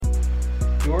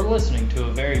You're listening to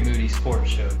a Very Moody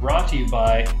Sports Show, brought to you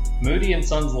by Moody &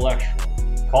 Sons Electrical.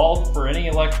 Call for any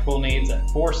electrical needs at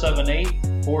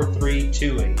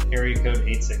 478-4328, area code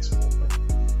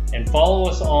 864. And follow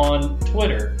us on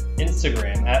Twitter,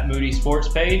 Instagram at Moody Sports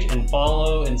Page, and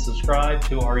follow and subscribe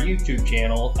to our YouTube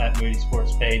channel at Moody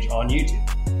Sports Page on YouTube.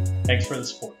 Thanks for the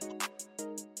support.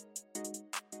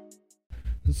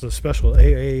 This is a special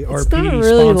AARP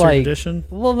really sponsored edition.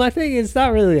 Well, my thing is, it's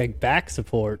not really like back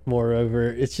support, moreover.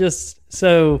 It's just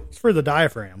so... It's for the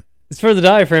diaphragm. It's for the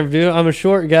diaphragm, dude. I'm a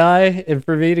short guy, and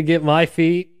for me to get my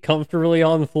feet comfortably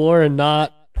on the floor and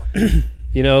not,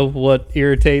 you know, what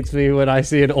irritates me when I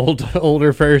see an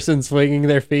older person swinging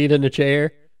their feet in a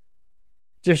chair.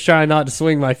 Just trying not to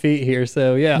swing my feet here,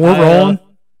 so yeah. We're rolling?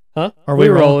 Huh? Are we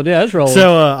rolling? Yeah, it's rolling.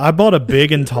 So I bought a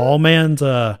big and tall man's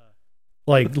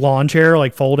like lawn chair,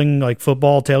 like folding like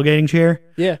football tailgating chair.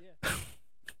 Yeah.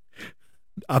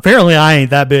 Apparently I ain't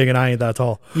that big and I ain't that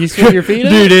tall. You swing your feet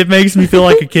in Dude, it makes me feel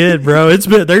like a kid, bro.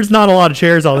 There's not a lot of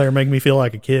chairs out there that make me feel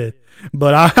like a kid.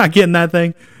 But I get in that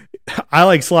thing. I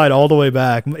like slide all the way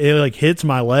back. It like hits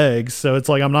my legs, so it's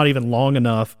like I'm not even long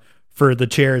enough for the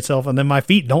chair itself, and then my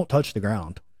feet don't touch the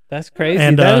ground. That's crazy.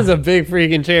 And, that is a big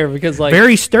freaking chair because, like,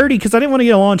 very sturdy. Because I didn't want to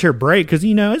get a lawn chair break. Because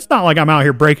it's not like I'm out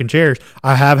here breaking chairs.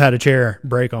 I have had a chair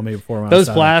break on me before. Those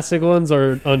plastic ones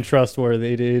are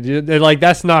untrustworthy, dude. They're like,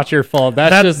 that's not your fault.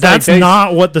 That's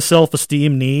not what the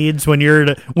self-esteem needs when you're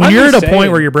at a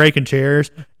point where you're breaking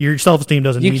chairs. Your self-esteem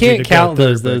doesn't. You need can't you to count go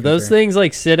those though. Those things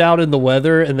like sit out in the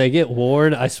weather and they get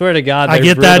worn. I swear to God, I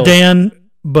get brittle. that, Dan,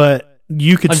 but.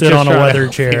 You could sit on a leather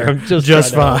chair I'm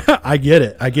just fine. I get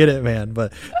it, man.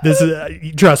 But this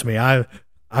is trust me,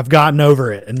 I've gotten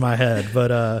over it in my head.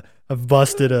 But I've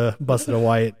busted a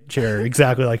white chair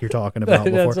exactly like you're talking about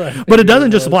before. But it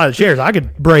doesn't just apply to chairs. I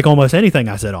could break almost anything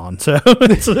I sit on. So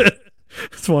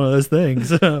it's one of those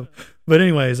things. But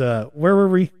anyways, where were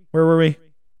we?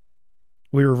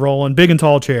 We were rolling big and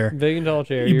tall chair.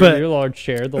 Your large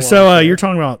chair. You're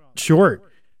talking about short.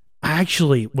 I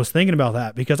actually was thinking about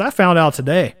that because I found out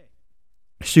today,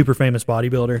 super famous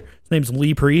bodybuilder. His name's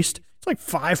Lee Priest. He's like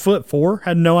 5'4".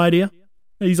 Had no idea.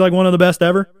 He's like one of the best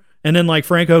ever. And then like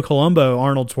Franco Columbo,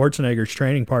 Arnold Schwarzenegger's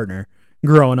training partner,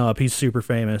 growing up, he's super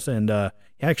famous. And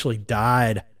he actually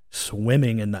died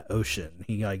swimming in the ocean.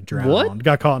 He like drowned. What?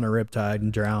 Got caught in a riptide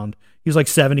and drowned. He was like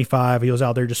 75. He was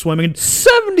out there just swimming.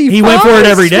 75? He went for it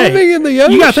every day. Swimming in the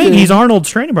ocean? You got to think, he's Arnold's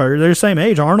training partner. They're the same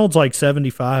age. Arnold's like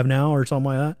 75 now or something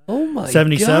like that. Oh my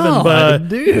 77, God,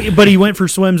 dude. But he went for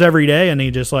swims every day and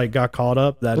he just like got caught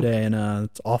up that day and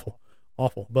it's awful.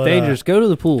 But, dangerous. Go to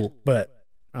the pool. But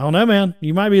I don't know, man.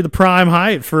 You might be the prime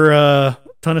height for a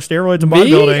ton of steroids and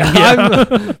bodybuilding. Yeah.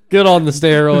 I'm good on the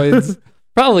steroids.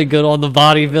 Probably good on the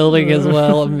bodybuilding as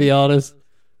well, let me be honest.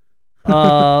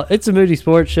 It's a Moody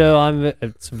Sports Show.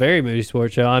 It's a very Moody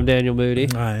Sports Show. I'm Daniel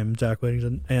Moody. I'm Zach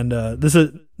Whittington, and this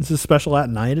is special at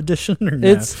night edition. Or no?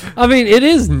 It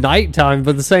is nighttime,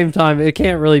 but at the same time, it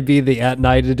can't really be the at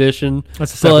night edition.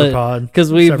 That's a separate pod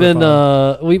because we've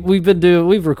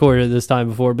recorded it this time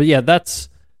before. But yeah, that's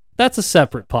a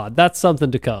separate pod. That's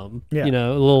something to come. Yeah.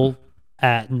 A little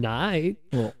at night.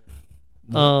 What?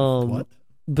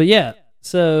 But yeah.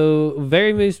 So,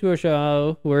 very Moody Sports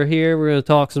Show. We're here. We're going to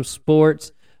talk some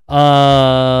sports.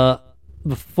 Before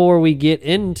we get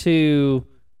into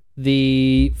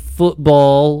the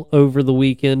football over the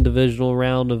weekend divisional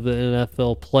round of the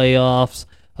NFL playoffs,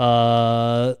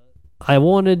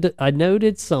 I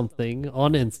noted something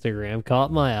on Instagram,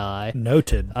 caught my eye.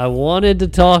 Noted. I wanted to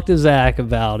talk to Zach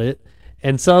about it,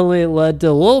 and suddenly it led to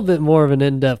a little bit more of an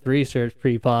in-depth research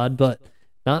pre-pod, but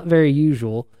not very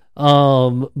usual.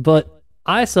 But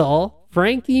I saw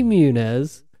Frankie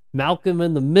Muniz, Malcolm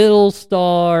in the Middle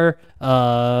star,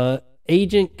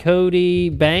 Agent Cody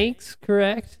Banks,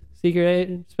 correct? Secret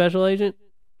agent, special agent?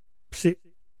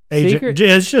 Agent.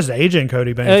 It's just Agent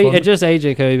Cody Banks. It's just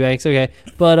Agent Cody Banks, okay.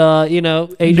 But,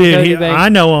 Agent Cody Banks. I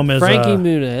know him as Frankie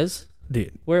Muniz.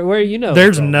 Dude. Where you know?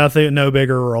 There's no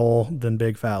bigger role than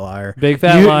Big Fat Liar. Big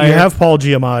Fat Liar. You have Paul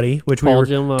Giamatti, which we were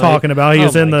talking about. He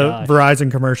was in the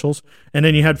Verizon commercials. And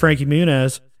then you had Frankie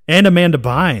Muniz and Amanda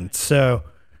Bynes. So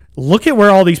look at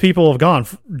where all these people have gone.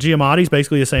 Giamatti's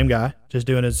basically the same guy, just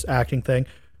doing his acting thing.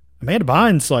 Amanda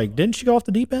Bynes, didn't she go off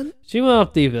the deep end? She went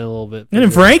off the deep end a little bit. And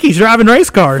then Frankie's driving race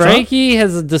cars. Frankie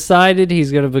has decided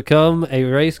he's going to become a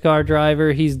race car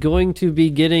driver. He's going to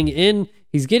be getting in.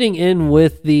 He's getting in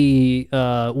with the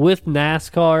with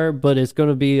NASCAR, but it's going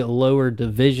to be a lower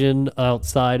division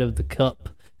outside of the Cup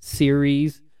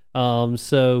Series.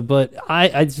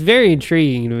 It's very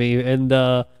intriguing to me,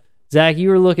 and Zach, you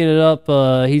were looking it up.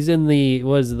 He's in the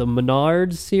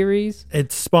Menards series?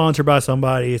 It's sponsored by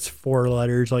somebody. It's 4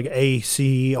 letters, like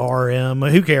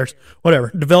ACRM. Who cares?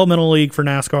 Whatever. Developmental League for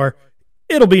NASCAR.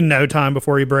 It'll be no time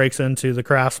before he breaks into the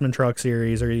Craftsman Truck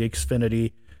Series or the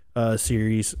Xfinity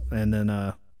Series. And then,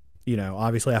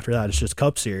 obviously after that, it's just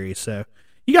Cup Series. So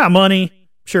you got money.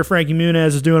 I'm sure Frankie Muniz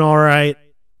is doing all right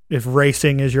if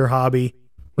racing is your hobby.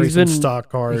 Racing stock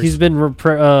cars. He's been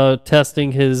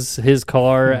testing his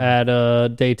car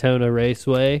at Daytona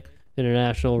Raceway,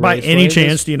 International Raceway. By any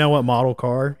chance, do you know what model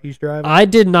car he's driving? I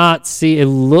did not see. It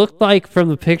looked like from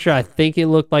the picture, I think it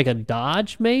looked like a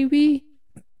Dodge, maybe.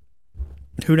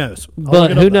 Who knows?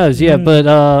 But who knows? Yeah, but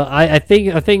I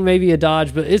think maybe a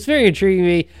Dodge. But it's very intriguing to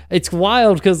me. It's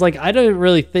wild because I don't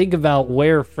really think about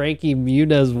where Frankie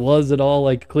Muniz was at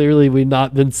all. Clearly we've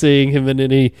not been seeing him in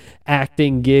any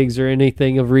acting gigs or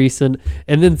anything of recent.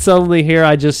 And then suddenly here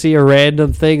I just see a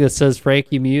random thing that says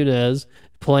Frankie Muniz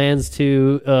plans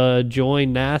to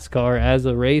join NASCAR as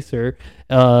a racer.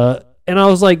 And I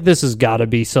was like, this has got to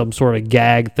be some sort of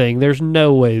gag thing. There's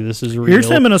no way this is real. Here's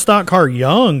him in a stock car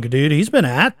young, dude. He's been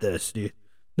at this, dude.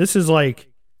 This is well,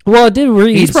 I did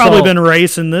read. He's probably been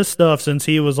racing this stuff since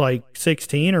he was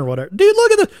 16 or whatever. Dude,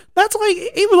 look at this. That's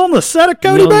he was on the set of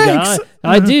Cody Banks.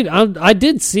 I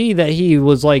did see that he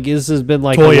was this has been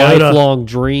a lifelong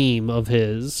dream of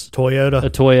his. Toyota. A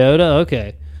Toyota?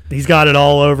 Okay. He's got it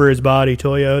all over his body,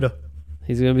 Toyota.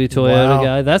 He's going to be a Toyota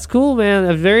guy. That's cool, man.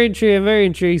 I'm very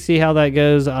intrigued to see how that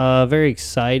goes. Very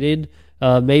excited.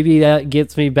 Maybe that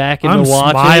gets me back into watching.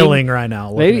 I'm smiling right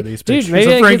now looking at these pictures. Dude,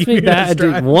 maybe that gets me back.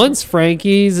 Dude, once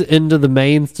Frankie's into the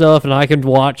main stuff and I can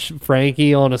watch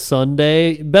Frankie on a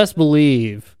Sunday, best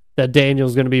believe that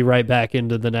Daniel's going to be right back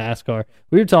into the NASCAR.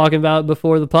 We were talking about it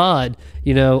before the pod.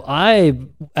 I,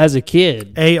 as a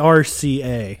kid.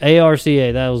 ARCA,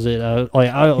 that was it.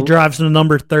 He drives the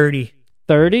number 30.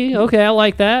 30? Okay, I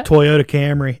like that. Toyota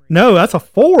Camry. No, that's a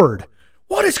Ford.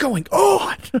 What is going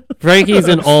on? Frankie's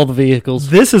in all the vehicles.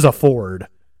 This is a Ford.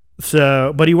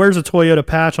 But he wears a Toyota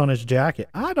patch on his jacket.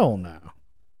 I don't know.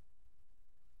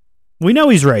 We know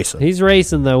he's racing. He's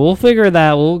racing, though. We'll figure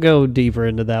that. We'll go deeper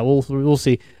into that. We'll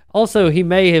see. Also, he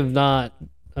may have not.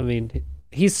 I mean,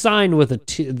 he's signed with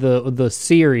the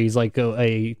series,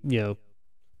 the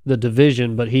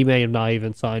division, but he may have not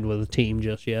even signed with a team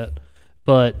just yet.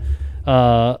 But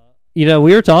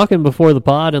we were talking before the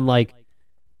pod, and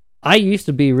I used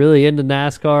to be really into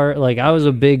NASCAR. I was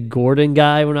a big Gordon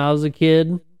guy when I was a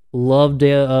kid. Loved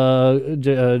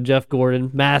Jeff Gordon,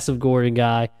 massive Gordon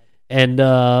guy. And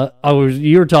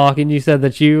you were talking. You said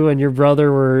that you and your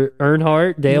brother were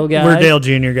Earnhardt, Dale guys. We're Dale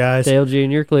Jr. guys. Dale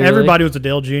Jr. Clearly, everybody was a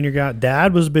Dale Jr. guy.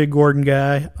 Dad was a big Gordon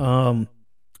guy.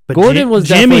 But Gordon was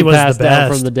Jimmy definitely was passed the down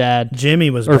best. from the dad. Jimmy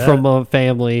was from a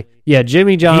family. Yeah,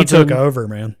 Jimmy Johnson. He took over,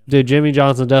 man. Dude, Jimmy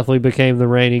Johnson definitely became the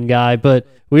reigning guy. But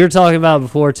we were talking about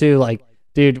before too,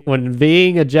 dude, when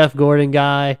being a Jeff Gordon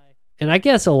guy, and I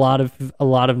guess a lot of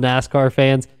NASCAR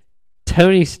fans,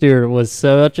 Tony Stewart was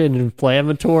such an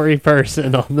inflammatory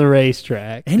person on the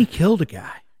racetrack. And he killed a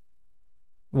guy.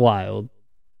 Wild.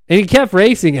 And he kept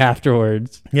racing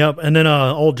afterwards. Yep. And then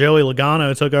old Joey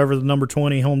Logano took over the number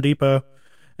 20 Home Depot.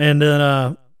 And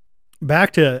then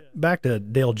back to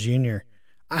Dale Jr.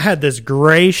 I had this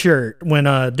gray shirt when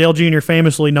Dale Jr.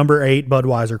 famously number 8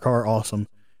 Budweiser car, awesome.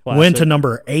 Classic. Went to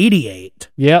number 88.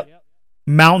 Yep.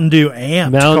 Mountain Dew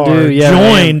amped car.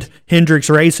 Joined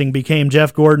Hendricks Racing, became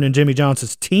Jeff Gordon and Jimmy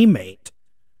Johnson's teammate.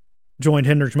 Joined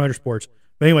Hendricks Motorsports.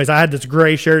 But anyways, I had this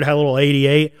gray shirt, had a little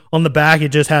 88. On the back, it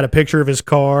just had a picture of his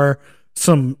car,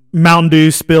 some Mountain Dew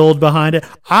spilled behind it.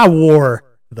 I wore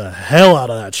the hell out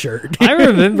of that shirt. I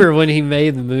remember when he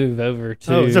made the move over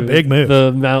to it was a big move.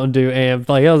 The Mountain Dew amp.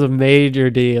 That was a major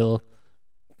deal.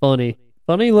 Funny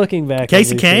looking back.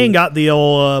 Casey Kane got the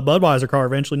old Budweiser car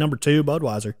eventually, number 2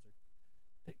 Budweiser.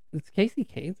 Is Casey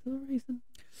Kane still racing?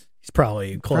 He's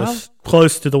probably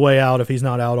close to the way out if he's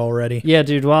not out already. Yeah,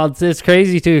 dude. Well, it's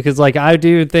crazy too because I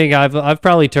do think I've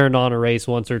probably turned on a race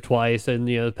once or twice in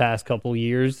the past couple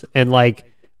years, and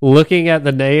looking at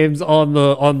the names on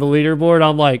the leaderboard,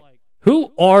 I'm like,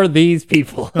 who are these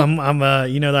people? I'm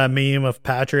that meme of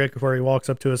Patrick where he walks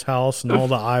up to his house and all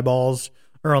the eyeballs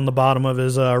are on the bottom of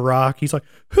his rock. He's like,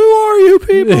 who are you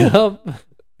people? Yep.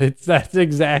 That's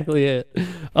exactly it.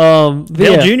 Dale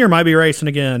Jr. might be racing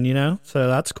again, so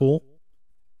that's cool.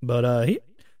 But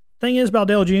thing is about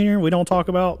Dale Jr. we don't talk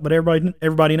about, but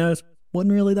everybody knows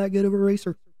wasn't really that good of a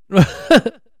racer.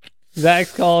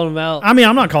 Zach's calling him out. I mean,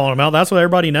 I'm not calling him out. That's what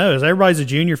everybody knows. Everybody's a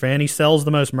Junior fan. He sells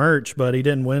the most merch, but he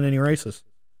didn't win any races.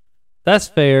 That's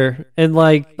fair. And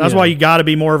that's why you got to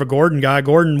be more of a Gordon guy.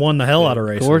 Gordon won the hell out of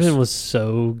races. Gordon was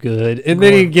so good. And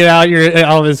then he'd get out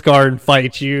of his car and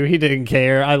fight you. He didn't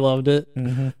care. I loved it.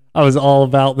 Mm-hmm. I was all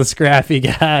about the scrappy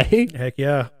guy. Heck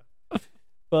yeah.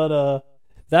 But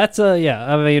that's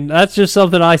that's just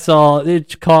something I saw.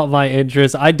 It caught my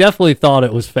interest. I definitely thought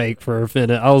it was fake for a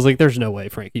minute. I was like, there's no way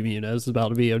Frankie Muniz is about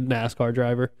to be a NASCAR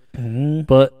driver. Mm-hmm.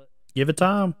 But give it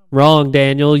time. Wrong,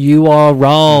 Daniel. You are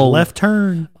wrong. Left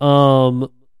turn.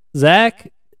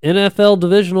 Zach, NFL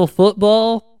Divisional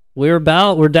football. We're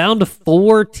down to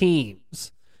 4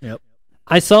 teams. Yep.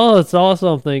 I saw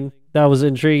something that was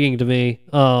intriguing to me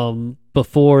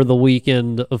before the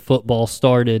weekend of football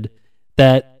started,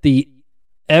 that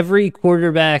every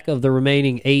quarterback of the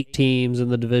remaining 8 teams in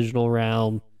the divisional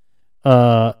round,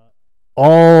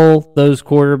 all those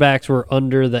quarterbacks were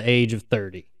under the age of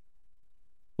 30.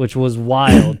 Which was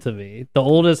wild to me. The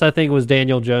oldest, I think, was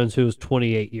Daniel Jones, who was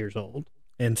 28 years old.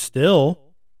 And still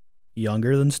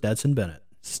younger than Stetson Bennett.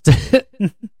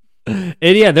 And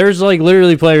yeah, there's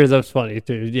literally players. That's funny,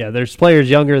 too. Yeah, there's players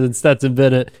younger than Stetson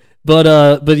Bennett. But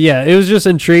yeah, it was just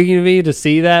intriguing to me to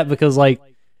see that because, I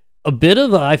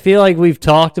feel like we've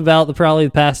talked about probably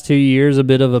the past 2 years, a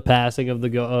bit of a passing of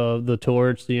the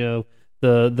torch,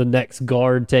 the next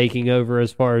guard taking over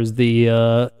as far as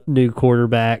the new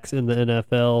quarterbacks in the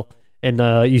NFL.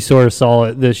 And you sort of saw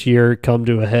it this year come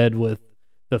to a head with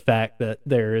the fact that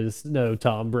there is no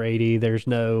Tom Brady, there's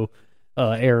no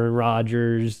Aaron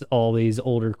Rodgers. All these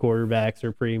older quarterbacks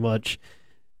are pretty much...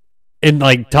 And,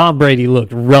 Tom Brady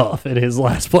looked rough in his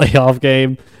last playoff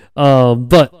game.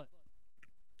 But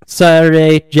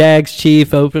Saturday,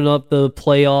 Jags-Chief opened up the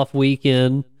playoff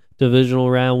weekend, divisional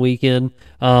round weekend.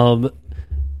 The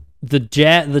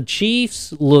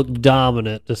Chiefs looked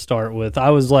dominant to start with.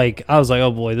 I was like,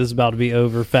 oh boy, this is about to be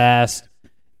over fast.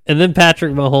 And then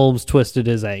Patrick Mahomes twisted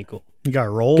his ankle. He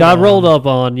got rolled up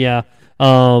on, yeah.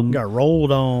 Got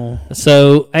rolled on.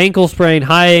 So high ankle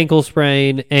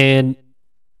sprain, and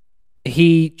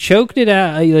he choked it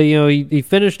out. He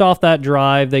finished off that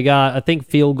drive. They got, I think,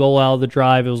 field goal out of the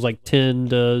drive. It was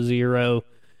 10-0,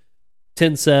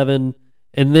 10-7.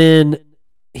 And then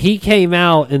he came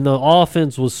out and the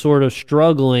offense was sort of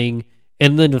struggling.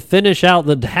 And then to finish out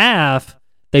the half,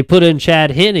 they put in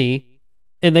Chad Henne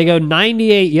and they go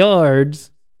 98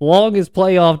 yards, longest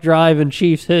playoff drive in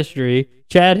Chiefs history.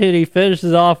 Chad Henne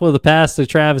finishes off with a pass to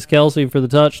Travis Kelce for the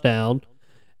touchdown.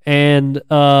 And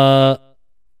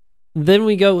then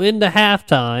we go into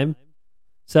halftime,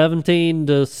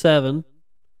 17-7.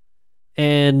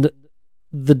 And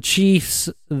the Chiefs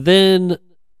then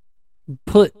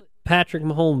put Patrick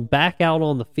Mahomes back out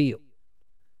on the field.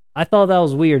 I thought that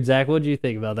was weird, Zach. What did you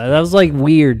think about that? That was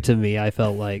weird to me, I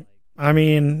felt like. I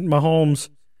mean, Mahomes,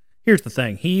 here's the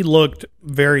thing. He looked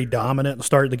very dominant at the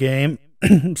start of the game,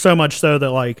 so much so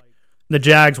that the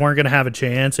Jags weren't going to have a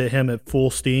chance at him at full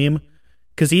steam,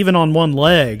 because even on one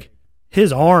leg,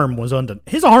 his arm's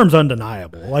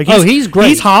undeniable. He's great.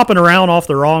 He's hopping around off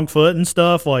the wrong foot and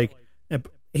stuff.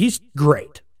 He's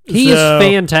great. He is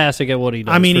fantastic at what he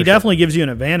does. I mean, he definitely gives you an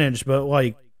advantage, but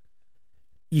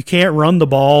you can't run the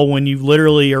ball when you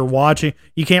literally are watching.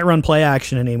 You can't run play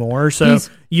action anymore. So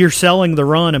you're selling the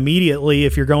run immediately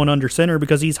if you're going under center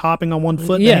because he's hopping on one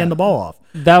foot to hand the ball off.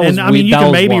 You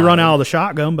can maybe run out of the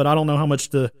shotgun, but I don't know how much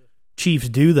the Chiefs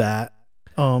do that.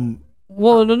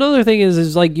 Well, and another thing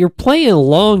is you're playing a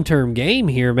long-term game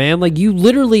here, man. You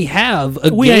literally have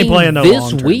a game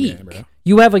this week. Game, bro.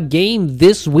 You have a game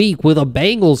this week with a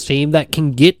Bengals team that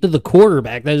can get to the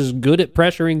quarterback, that is good at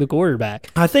pressuring the quarterback.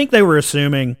 I think they were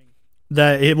assuming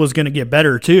that it was going to get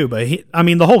better too, but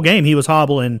the whole game he was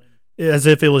hobbling as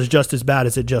if it was just as bad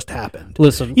as it just happened.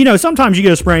 Listen, sometimes you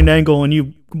get a sprained ankle and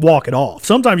you walk it off.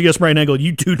 Sometimes you get a sprained ankle and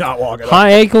you do not walk it off.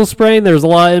 High ankle sprain, there's a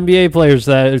lot of NBA players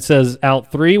that it says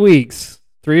out 3 weeks,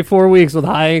 3-4 weeks with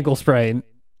high ankle sprain.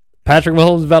 Patrick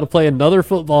Mahomes is about to play another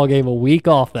football game a week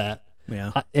off that.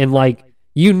 Yeah. And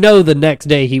the next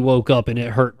day he woke up and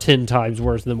it hurt 10 times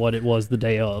worse than what it was the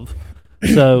day of.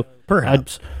 So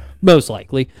perhaps. Most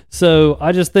likely. So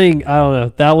I just think, I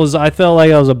don't know, I felt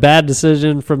like that was a bad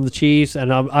decision from the Chiefs,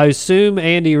 and I assume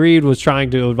Andy Reid was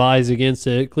trying to advise against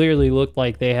it. It clearly looked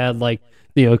like they had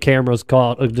cameras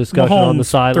caught a discussion Mahomes on the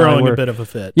sideline. Throwing a bit of a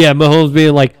fit. Yeah, Mahomes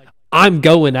being I'm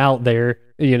going out there,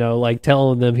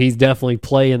 telling them he's definitely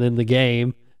playing in the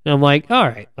game. And I'm like, all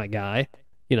right, my guy,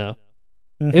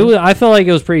 Mm-hmm. I felt like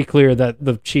it was pretty clear that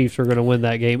the Chiefs were going to win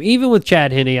that game. Even with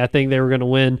Chad Henne, I think they were going to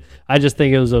win. I just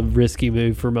think it was a risky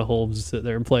move for Mahomes to sit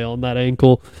there and play on that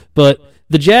ankle. But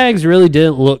the Jags really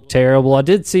didn't look terrible. I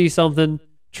did see something.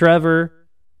 Trevor,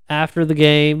 after the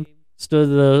game, stood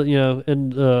in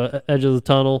the edge of the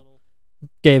tunnel,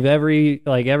 gave every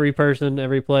person,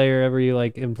 every player, every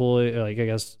employee, I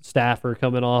guess staffer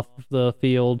coming off the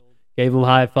field, gave them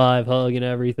high five, hug, and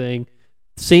everything.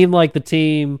 Seemed like the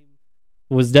team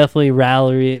was definitely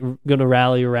going to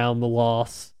rally around the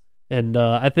loss, and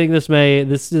I think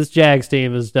this Jags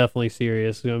team is definitely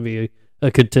serious. It's going to be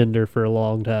a contender for a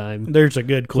long time. There's a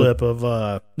good clip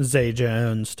of Zay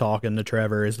Jones talking to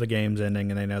Trevor as the game's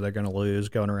ending, and they know they're going to lose,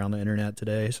 going around the internet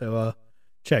today. So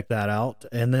check that out.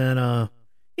 And then,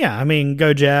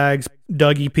 go Jags.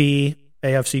 Dougie P,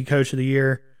 AFC Coach of the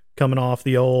Year, coming off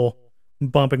the old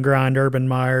bump and grind Urban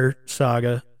Meyer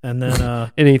saga. And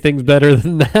then anything's better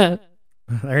than that.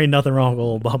 There ain't nothing wrong with a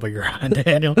little bump and grind,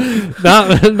 Daniel.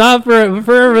 not for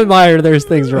Urban Meyer. There's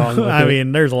things wrong with I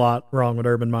mean, there's a lot wrong with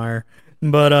Urban Meyer.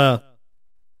 But,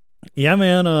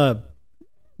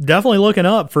 definitely looking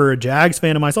up for a Jags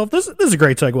fan and myself. This is a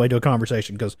great segue to a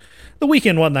conversation because the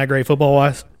weekend wasn't that great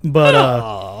football-wise.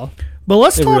 But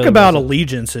let's talk really about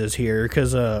allegiances here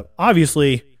because,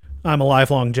 obviously, I'm a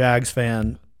lifelong Jags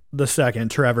fan the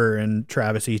second Trevor and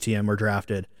Travis Etienne were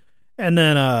drafted. And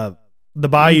then the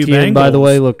Bayou Bengals. By the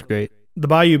way, looked great. The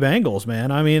Bayou Bengals,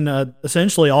 man. I mean,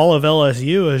 essentially all of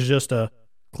LSU is just a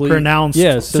pronounced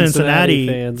Cincinnati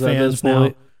fans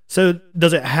now. So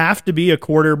does it have to be a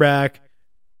quarterback,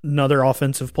 another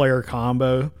offensive player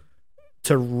combo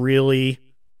to really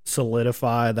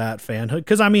solidify that fanhood?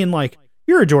 Because, I mean,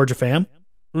 you're a Georgia fan.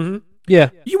 Mm-hmm.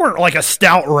 Yeah. You weren't a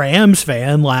stout Rams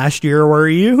fan last year, were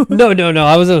you? No.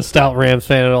 I wasn't a stout Rams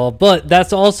fan at all. But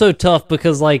that's also tough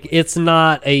because, it's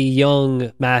not a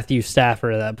young Matthew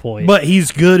Stafford at that point. But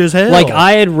he's good as hell.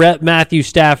 I had repped Matthew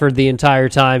Stafford the entire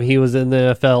time he was in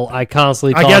the NFL. I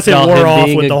constantly talked about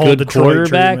him being a good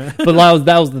quarterback. But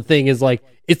that was the thing is,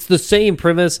 it's the same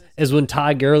premise as when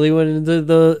Ty Gurley went into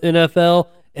the NFL.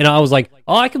 And I was like,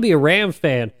 oh, I could be a Rams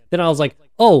fan. Then I was like,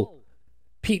 oh,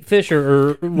 Pete Fisher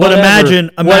or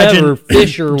whatever, imagine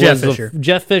Fisher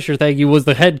Jeff Fisher, thank you, was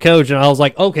the head coach, and I was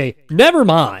like, okay, never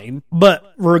mind.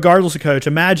 But regardless of coach,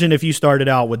 imagine if you started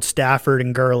out with Stafford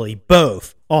and Gurley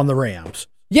both on the Rams.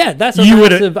 Yeah, that's a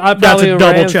massive. I'm probably a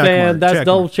Rams fan. That's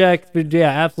double check. Yeah,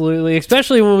 absolutely.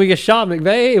 Especially when we get Sean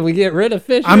McVay and we get rid of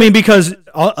Fisher. I mean, because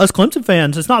us Clemson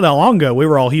fans, it's not that long ago we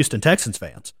were all Houston Texans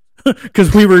fans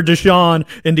because we were Deshaun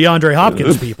and DeAndre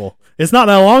Hopkins people. It's not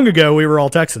that long ago we were all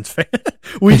Texans fans.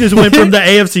 We just went from the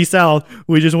AFC South.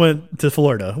 We just went to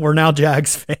Florida. We're now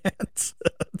Jags fans.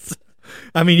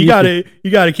 I mean, you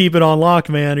gotta keep it on lock,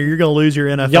 man, or you're gonna lose your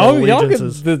NFL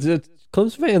allegiances.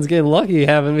 Clemson fans getting lucky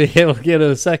having been able to get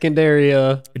a secondary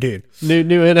dude new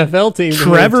NFL team.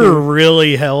 Trevor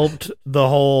really helped the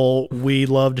whole we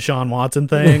love Deshaun Watson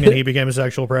thing, and he became a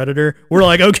sexual predator. We're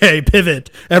like, okay, pivot.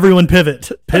 Everyone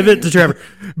pivot to Trevor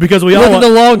because we look all at the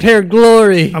long hair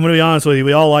glory. I'm going to be honest with you,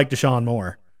 we all like Deshaun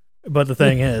more, but the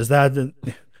thing is that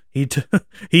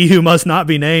he who must not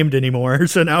be named anymore.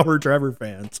 So now we're Trevor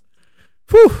fans.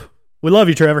 Whew. We love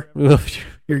you, Trevor. We love you.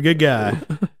 You're a good guy,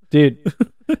 dude.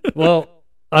 Well,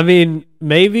 I mean,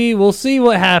 maybe we'll see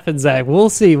what happens, Zach. We'll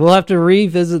see. We'll have to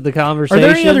revisit the conversation. Are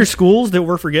there any other schools that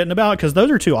we're forgetting about? Because those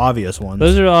are two obvious ones.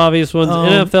 Those are the obvious ones.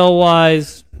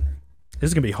 NFL-wise. This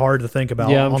is going to be hard to think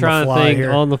about I'm trying to think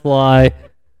here. On the fly.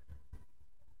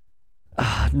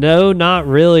 No, not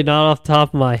really. Not off the top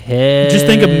of my head. Just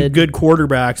think of good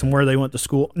quarterbacks and where they went to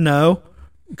school. No,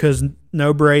 because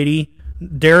no Brady.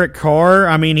 Derek Carr,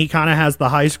 I mean, he kind of has the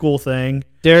high school thing.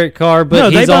 Derek Carr, but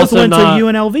they he's both also went not, to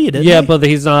UNLV, didn't they? Yeah, but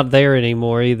he's not there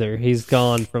anymore either. He's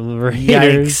gone from the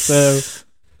Raiders. Yikes. So.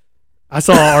 I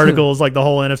saw articles like the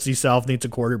whole NFC South needs a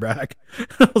quarterback.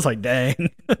 I was like,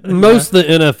 dang. Most of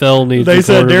the NFL needs a quarterback. They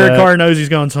said Derek Carr knows he's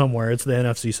going somewhere. It's the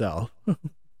NFC South.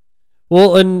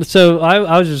 Well, and so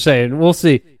I was just saying, we'll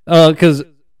see. Because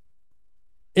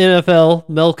NFL,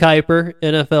 Mel Kiper,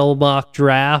 NFL mock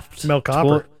draft.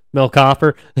 Mel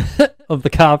Copper of the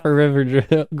Copper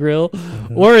River Grill,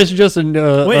 or it's just a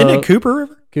wait, isn't it Cooper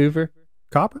River?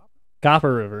 Copper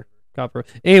River.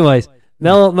 Anyways,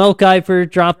 Mel Kiper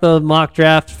dropped the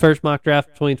first mock draft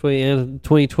 2020 and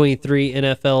 2023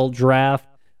 NFL draft,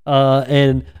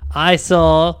 and I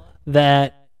saw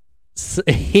that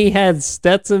he had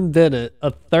Stetson Bennett,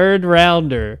 a third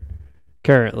rounder,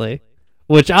 currently.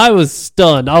 Which I was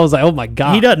stunned. I was like, "Oh my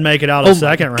god!" He doesn't make it out of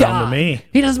second round to me.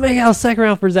 He doesn't make it out of second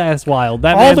round for his ass wild.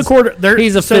 That all the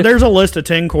there's a list of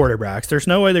 10 quarterbacks. There's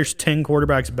no way there's 10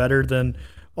 quarterbacks better than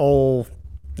old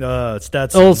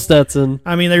Stetson. Old Stetson.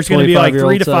 I mean, there's going to be like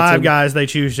 3 to 5 guys they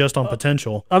choose just on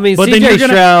potential. I mean, C.J.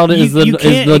 Stroud is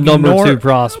the number 2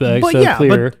 prospect. But so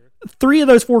clear. But 3 of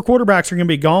those 4 quarterbacks are going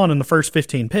to be gone in the first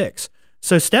 15 picks.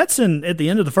 So Stetson at the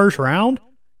end of the first round,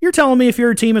 you're telling me if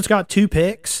you're a team that's got 2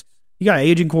 picks. You got an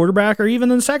aging quarterback, or even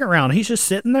in the second round, he's just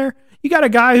sitting there. You got a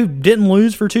guy who didn't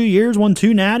lose for 2 years, won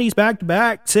 2 natties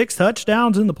back-to-back, 6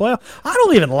 touchdowns in the playoff. I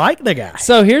don't even like the guy.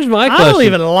 So here's my question. I don't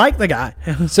even like the guy.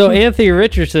 So Anthony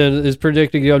Richardson is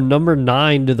predicted to go number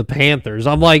 9 to the Panthers.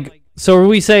 I'm like, so are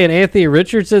we saying Anthony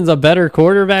Richardson's a better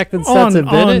quarterback than Stetson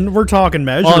Bennett? We're talking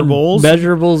measurables. On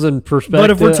measurables and perspective.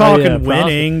 But if we're talking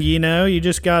winning, you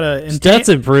just got to...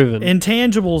 Stetson proven.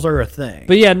 Intangibles are a thing.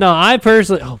 But yeah, no, I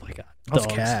personally... Oh, my God. That's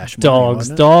cash.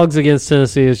 Dogs against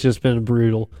Tennessee has just been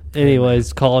brutal.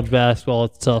 Anyways, college basketball,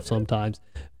 it's tough sometimes.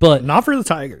 But not for the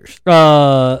Tigers.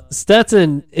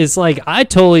 Stetson is like, I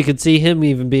totally could see him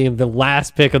even being the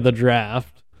last pick of the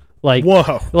draft. Like,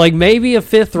 whoa. Like maybe a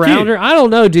 5th rounder. I don't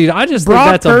know, dude. I just think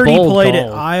that's a bold Purdy played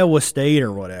call. at Iowa State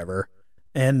or whatever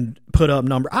and put up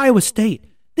number. Iowa State.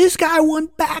 This guy won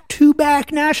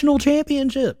back-to-back national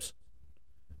championships.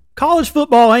 College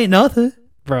football ain't nothing.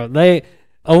 Bro,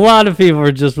 a lot of people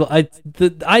are just, I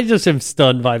just am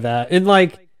stunned by that. And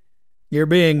like, you're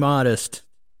being modest.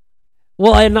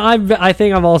 Well, and I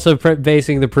think I'm also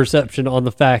basing the perception on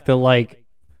the fact that like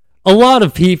a lot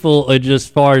of people, just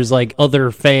as far as like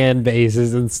other fan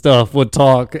bases and stuff, would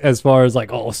talk as far as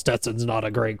like, oh, Stetson's not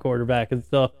a great quarterback and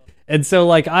stuff. And so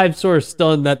like I'm sort of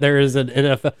stunned that there is an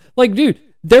NFL. Like, dude,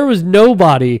 there was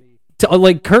nobody.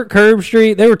 Like Kirk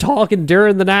Herbstreit, they were talking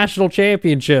during the national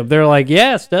championship. They're like,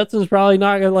 yeah, Stetson's probably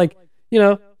not going to, like,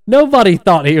 nobody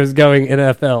thought he was going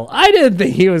NFL. I didn't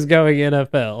think he was going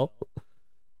NFL.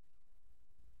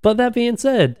 But that being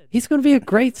said, he's going to be a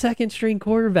great second-string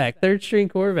quarterback, third-string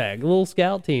quarterback, a little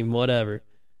scout team, whatever.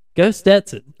 Go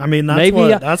Stetson. I mean,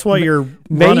 that's what you're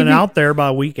running out there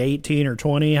by week 18 or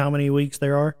 20, how many weeks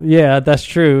there are. Yeah, that's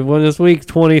true. When it's week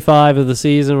 25 of the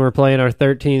season, we're playing our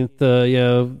 13th,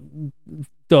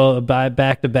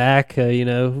 back-to-back, we're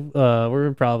going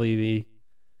to probably be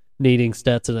needing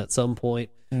Stetson at some point.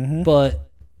 Mm-hmm. But,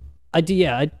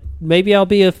 maybe I'll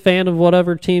be a fan of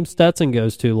whatever team Stetson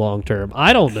goes to long-term.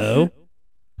 I don't know.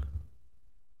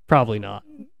 Probably not.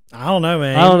 I don't know,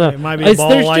 man. I don't know. It might be a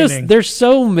ball of lightning. There's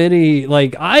so many,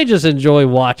 like, I just enjoy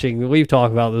watching. We've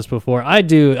talked about this before. I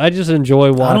do. I just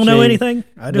enjoy watching. I don't know anything.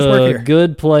 I just work here.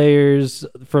 Good players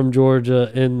from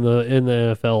Georgia in the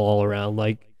NFL all around.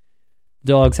 Like,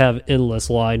 Dogs have endless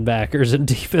linebackers and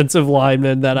defensive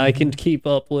linemen that I can keep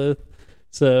up with.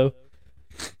 So,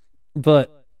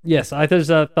 but yes, I just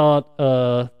thought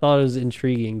it was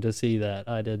intriguing to see that.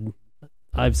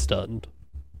 I'm stunned.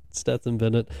 Stetson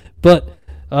Bennett, but.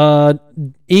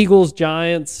 Eagles,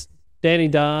 Giants, Danny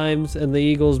Dimes, and the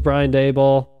Eagles, Brian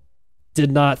Daboll, did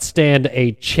not stand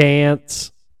a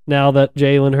chance now that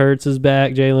Jalen Hurts is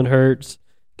back. Jalen Hurts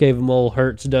gave him old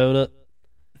Hurts donut.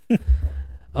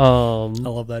 I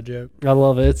love that joke. I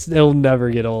love it. It'll never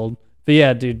get old. But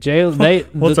yeah, dude,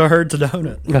 Jalen. What's a Hurts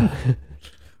donut?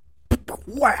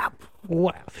 Whap.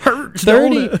 Hurts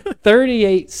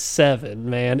 38-7,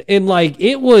 man. And like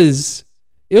it was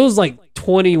like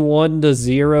 21-0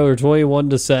 or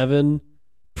 21-7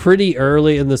 pretty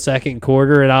early in the second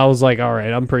quarter, and I was like, all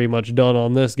right, I'm pretty much done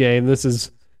on this game. This is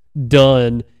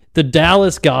done. The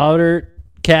Dallas Goedert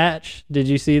catch, did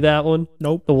you see that one?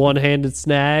 Nope. The one-handed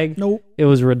snag? Nope. It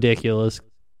was ridiculous.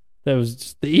 That was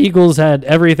just, the Eagles had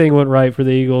everything went right for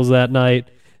the Eagles that night.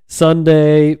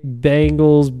 Sunday,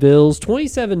 Bengals, Bills,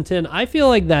 27-10. I feel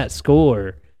like that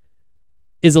score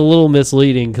is a little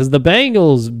misleading because the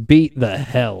Bengals beat the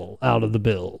hell out of the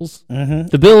Bills. Mm-hmm.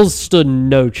 The Bills stood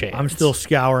no chance. I'm still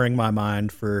scouring my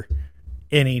mind for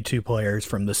any two players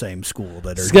from the same school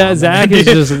that are Zach is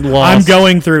just lost. I'm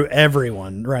going through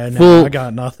everyone right now. I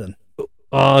got nothing.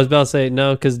 Oh, I was about to say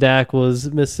no because Dak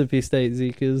was Mississippi State.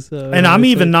 Zeke is, and I'm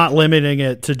even not limiting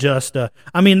it to just.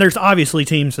 There's obviously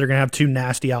teams that are going to have two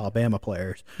nasty Alabama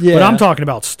players. Yeah, but I'm talking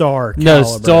about star. No,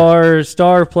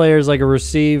 star players like a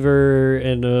receiver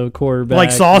and a quarterback,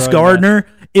 like Sauce Gardner.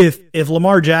 If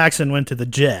Lamar Jackson went to the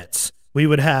Jets, we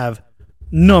would have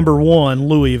number one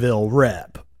Louisville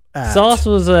rep. Sauce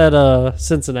was at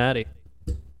Cincinnati.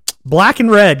 Black and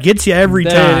red gets you every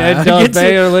time. Gets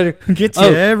you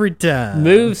every time.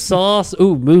 Move Sauce.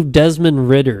 Move Desmond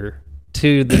Ridder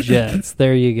to the Jets.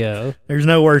 There you go. There's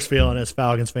no worse feeling as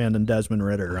Falcons fan than Desmond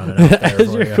Ridder running out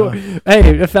there for you.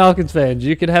 Hey, Falcons fans,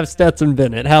 you could have Stetson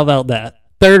Bennett. How about that?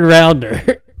 Third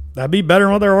rounder. That'd be better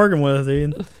than what they're working with,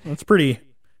 dude. That's pretty.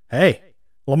 Hey,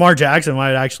 Lamar Jackson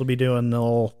might actually be doing the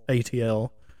whole ATL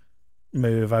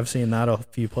move. I've seen that a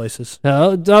few places.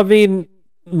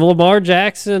 Lamar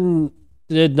Jackson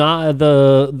did not.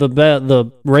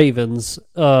 The Ravens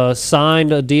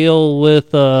signed a deal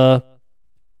with Roquan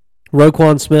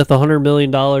Smith, $100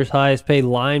 million, highest paid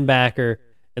linebacker,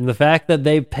 and the fact that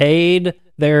they paid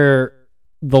their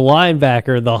the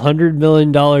linebacker the $100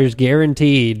 million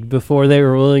guaranteed before they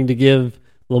were willing to give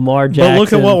Lamar Jackson. But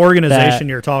look at what organization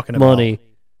you're talking about. Money.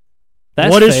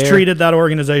 That's what has fair. treated that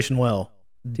organization well?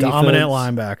 Defense. Dominant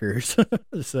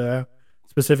linebackers. So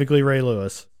specifically Ray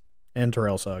Lewis and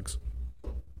Terrell Suggs.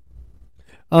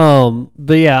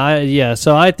 But yeah.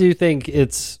 So I do think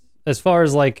it's, as far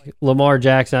as like Lamar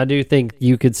Jackson, I do think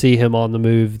you could see him on the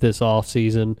move this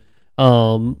offseason.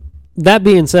 That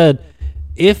being said,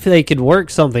 if they could work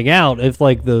something out, if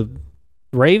like the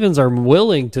Ravens are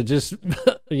willing to just,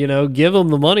 give him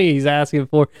the money he's asking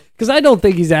for, because I don't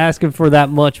think he's asking for that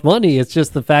much money. It's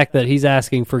just the fact that he's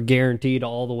asking for guaranteed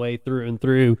all the way through and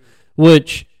through,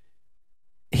 which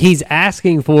he's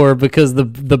asking for because the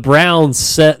Browns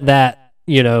set that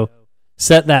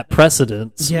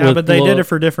precedence. Yeah, but they did it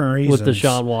for different reasons. With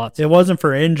Deshaun Watson. It wasn't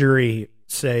for injury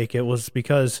sake. It was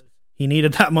because he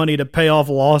needed that money to pay off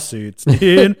lawsuits,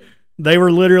 dude. They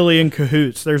were literally in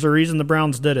cahoots. There's a reason the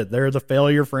Browns did it. They're the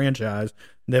failure franchise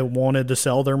that wanted to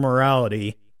sell their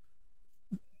morality,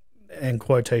 in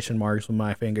quotation marks with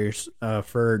my fingers,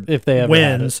 for if they ever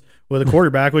wins with a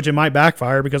quarterback, which it might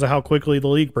backfire because of how quickly the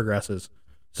league progresses.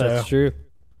 That's true.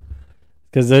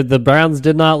 Because the Browns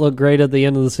did not look great at the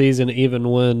end of the season, even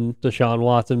when Deshaun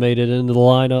Watson made it into the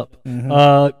lineup.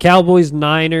 Mm-hmm.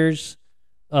 Cowboys-Niners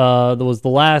that was the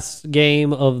last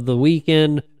game of the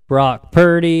weekend. Brock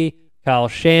Purdy, Kyle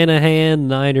Shanahan.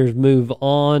 Niners move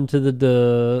on to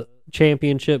the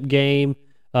championship game.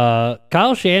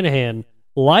 Kyle Shanahan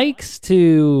likes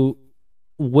to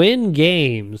win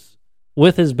games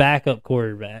with his backup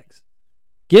quarterbacks.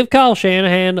 Give Kyle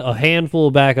Shanahan a handful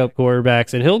of backup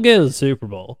quarterbacks, and he'll get to the Super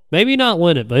Bowl. Maybe not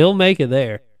win it, but he'll make it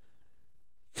there.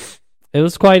 It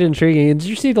was quite intriguing. Did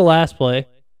you see the last play?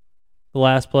 The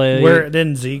last play. Where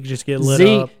didn't Zeke just get lit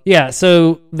up? Yeah,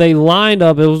 so they lined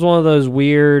up. It was one of those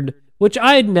weird, which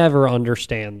I'd never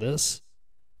understand this.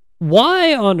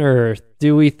 Why on earth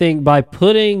do we think by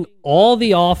putting all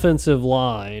the offensive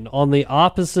line on the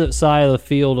opposite side of the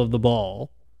field of the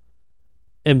ball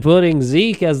and putting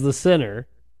Zeke as the center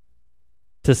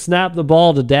to snap the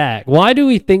ball to Dak, why do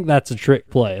we think that's a trick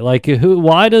play? Like,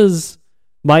 why does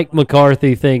Mike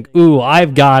McCarthy think, ooh,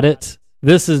 I've got it.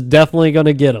 This is definitely going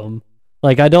to get him.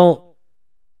 Like, I don't...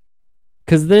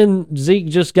 Because then Zeke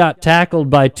just got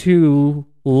tackled by two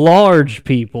large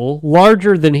people,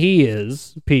 larger than he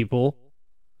is, people.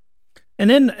 And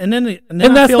then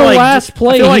that's the like, last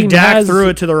play. I feel like Dak threw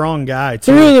it to the wrong guy,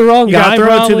 too. Threw the wrong guy, got to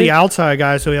throw it to the outside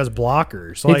guy so he has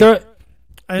blockers. Like,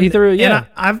 he threw, yeah.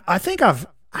 And I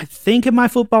think in my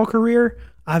football career,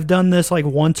 I've done this like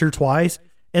once or twice.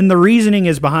 And the reasoning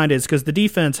is behind it is because the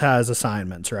defense has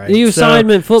assignments, right?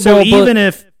 Assignment football. So even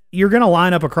if you're going to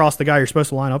line up across the guy you're supposed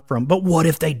to line up from, but what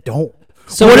if they don't?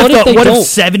 So what if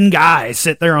 7 guys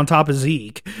sit there on top of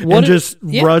Zeke and just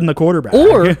run the quarterback?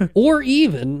 Or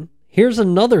even, here's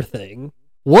another thing.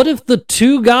 What if the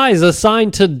 2 guys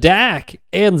assigned to Dak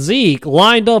and Zeke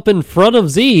lined up in front of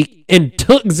Zeke and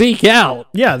took Zeke out?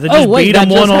 Yeah, they just beat him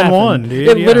one-on-one, dude.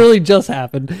 It literally just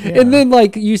happened. Yeah. And then,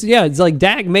 it's like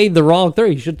Dak made the wrong throw.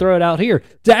 You should throw it out here.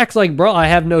 Dak's like, bro, I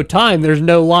have no time. There's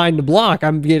no line to block.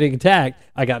 I'm getting attacked.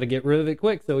 I got to get rid of it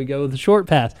quick, so we go with the short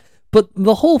pass. But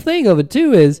the whole thing of it,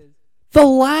 too, is the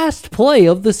last play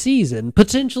of the season,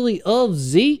 potentially of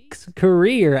Zeke's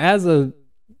career as a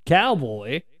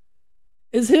Cowboy,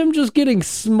 is him just getting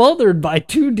smothered by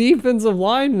 2 defensive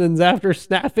linemen after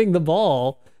snapping the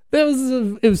ball.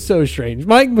 It was so strange.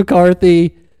 Mike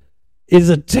McCarthy is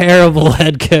a terrible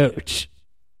head coach.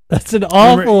 That's an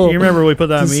awful. You remember we put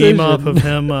that decision. meme up of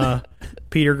him,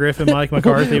 Peter Griffin, Mike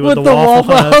McCarthy with the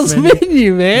Waffle House menu?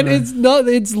 menu, man. Yeah.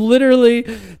 It's literally,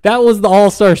 that was the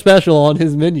All-Star special on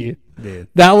his menu. Dude.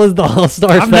 That was the All-Star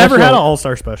special. I've never had an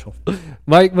All-Star special.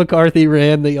 Mike McCarthy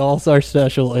ran the All-Star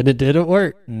special, and it didn't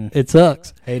work. It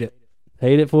sucks. Hate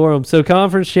it for him. So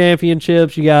conference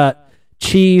championships, you got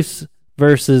Chiefs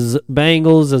versus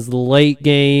Bengals as the late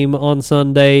game on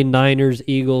Sunday. Niners,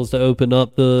 Eagles to open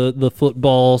up the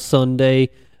football Sunday.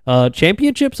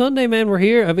 Championship Sunday, man, we're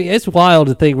here. I mean, it's wild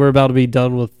to think we're about to be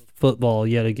done with football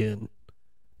yet again.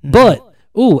 But,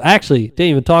 actually, didn't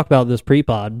even talk about this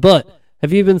pre-pod, but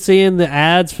have you been seeing the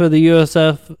ads for the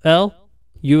USFL?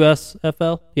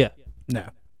 USFL? Yeah. No.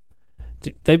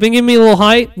 They've been giving me a little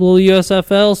hype. Little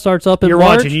USFL starts up in You're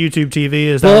March. watching YouTube TV?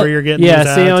 Is that where you're getting these ads?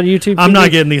 Yeah, see on YouTube TV. I'm not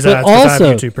getting these ads because I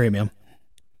have YouTube Premium.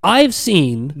 I've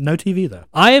seen... No TV, though.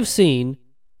 I have seen,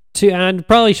 and I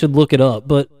probably should look it up,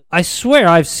 but I swear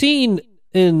I've seen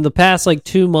in the past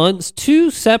 2 months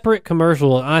 2 separate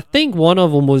commercials. I think one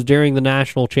of them was during the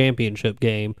national championship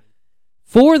game.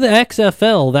 for the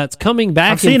XFL that's coming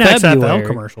back I've seen in February. XFL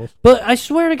commercials. But I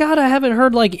swear to God, I haven't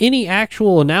heard like any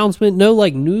actual announcement, no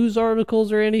like news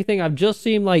articles or anything. I've just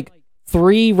seen like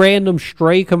 3 random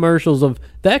stray commercials of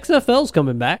the XFL's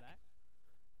coming back.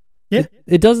 Yeah.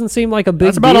 It doesn't seem like a big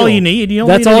That's about deal. all you need. You don't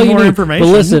That's need all any you more need. information.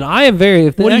 But listen, I am very...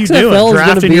 If the What are you XFL doing? is going to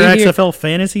Drafting be your here, XFL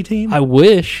fantasy team? I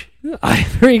wish. I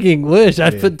freaking wish.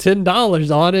 I'd Dude. put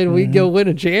 $10 on it and we'd go win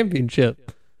a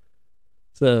championship.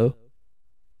 So...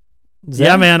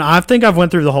 Yeah, man. I think I've went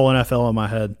through the whole NFL in my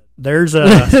head. There's a...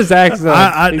 Zach's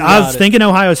I was thinking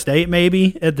Ohio State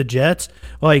maybe at the Jets.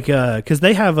 Like, because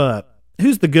they have a...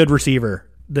 Who's the good receiver?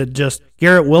 That just...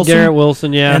 Garrett Wilson? Garrett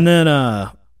Wilson, yeah. And then...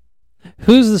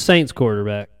 Who's the Saints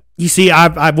quarterback? You see,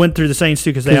 I went through the Saints too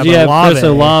because they have You have Olave. Chris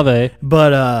Olave.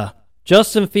 But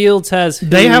Justin Fields has who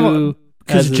they have...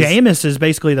 Because as his- Jameis is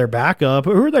basically their backup.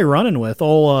 Who are they running with?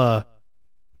 What's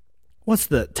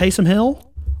the... Taysom Hill?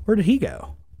 Where did he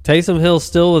go? Taysom Hill's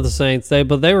still with the Saints,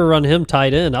 but they were running him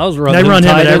tight end. I was running They run him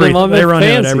tight at end everything. on my They run him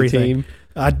at fantasy everything. team.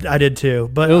 I did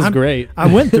too. But It was great.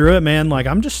 I went through it, man. Like,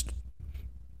 I'm just...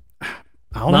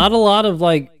 I don't know. Not a lot of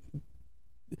like.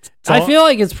 I feel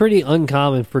like it's pretty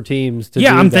uncommon for teams to.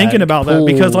 Yeah, do I'm that, thinking about that pull.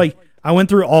 because like I went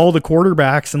through all the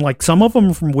quarterbacks and like some of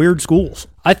them are from weird schools.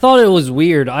 I thought it was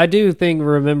weird. I do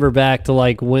remember back to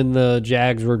like when the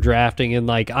Jags were drafting and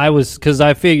like because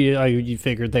I figured you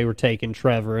figured they were taking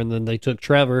Trevor and then they took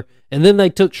Trevor and then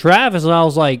they took Travis and I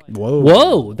was like,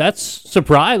 whoa, that's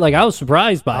surprise! Like I was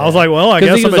surprised by. I was like, well, I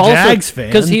guess I'm a Jags fan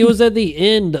because he was at the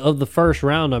end of the first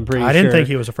round. I'm pretty sure. I didn't think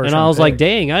he was a first and round I was pick. like,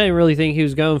 dang, I didn't really think he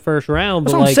was going first round.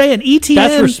 That's But what like, I'm saying. ETN,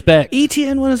 that's respect.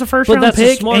 ETN was a first But round that's a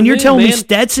pick, smart and you're move, telling me man.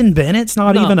 Stetson Bennett's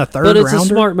not even a third but it's rounder. a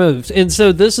smart move. And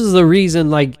so this is the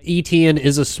reason like ETN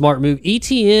is a smart move.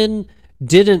 ETN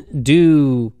didn't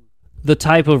do the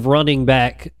type of running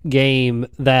back game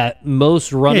that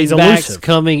most running he's backs elusive.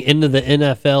 coming into the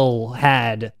NFL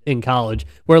had in college.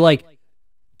 Where like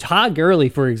Todd Gurley,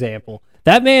 for example,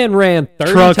 that man ran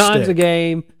 30 Truck times stick. a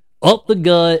game, up the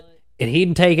gut, and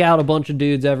he'd take out a bunch of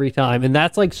dudes every time. And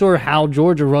that's like sort of how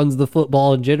Georgia runs the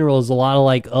football in general, is a lot of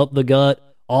like up the gut,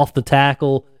 off the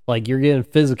tackle, like you're getting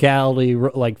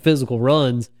physicality, like physical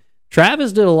runs.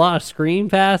 Travis did a lot of screen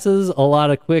passes, a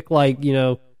lot of quick, like,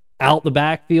 out the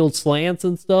backfield slants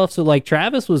and stuff. So, like,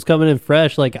 Travis was coming in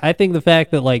fresh. Like, I think the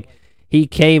fact that, like, he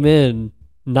came in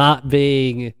not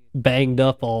being banged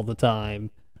up all the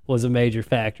time was a major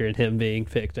factor in him being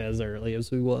picked as early as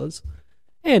he was.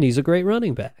 And he's a great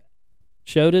running back.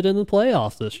 Showed it in the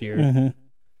playoffs this year. Mm-hmm.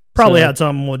 Probably So- had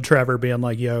something with Trevor being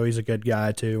like, "Yo, he's a good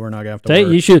guy too. We're not gonna have to. Hey,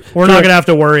 worry. you should. We're not gonna have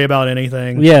to worry about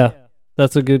anything." Yeah,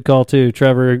 that's a good call, too.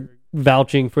 Trevor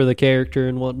vouching for the character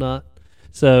and whatnot.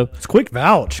 So It's quick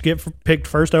vouch. Get picked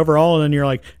first overall, and then you're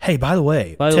like, "Hey, by the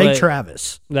way, take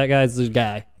Travis." that guy's the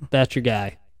guy. That's your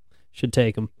guy. Should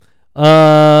take him.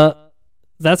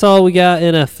 That's all we got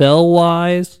NFL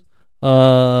wise.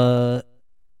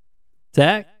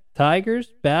 Zach, Tigers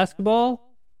basketball.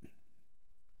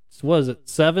 Was it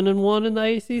 7-1 in the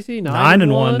ACC?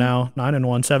 9-1 now.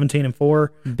 9-1, 17-4.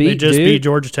 They just beat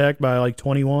Georgia Tech by like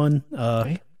 21.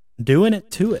 Doing it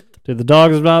to it. Dude, the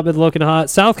Dogs have not been looking hot.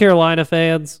 South Carolina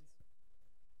fans,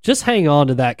 just hang on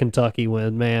to that Kentucky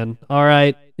win, man. All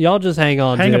right, y'all just hang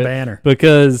on Hang to a it, banner.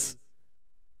 because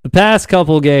the past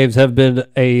couple games have been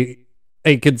a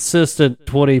consistent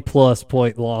 20-plus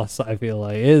point loss. I feel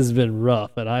like it has been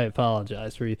rough, and I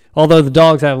apologize for you. Although the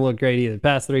Dogs haven't looked great either. The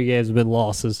past 3 games have been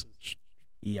losses.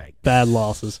 Yikes. Bad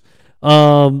losses.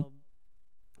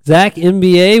 Zach,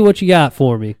 NBA, what you got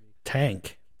for me?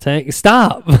 Tank.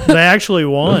 Stop. They actually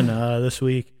won this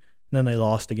week, and then they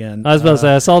lost again. I was about to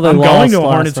say, I saw they I'm lost going to a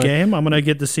last Hornets night. game. I'm going to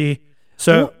get to see.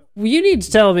 So Well, you need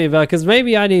to tell me about, because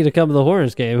maybe I need to come to the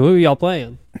Hornets game. Who are y'all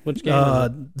playing? Which game? Is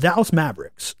it? Dallas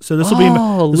Mavericks. So this will be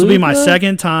my Luka?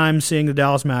 second time seeing the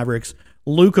Dallas Mavericks.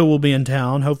 Luka will be in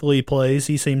town. Hopefully he plays.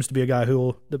 He seems to be a guy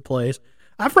that plays.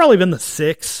 I've probably been to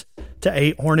 6 to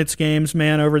 8 Hornets games,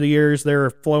 man, over the years. They're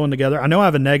flowing together. I know I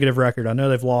have a negative record. I know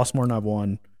they've lost more than I've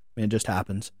won. I mean, it just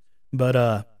happens. But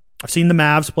I've seen the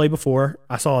Mavs play before.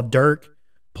 I saw Dirk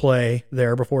play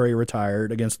there before he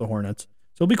retired against the Hornets.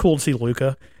 So it'll be cool to see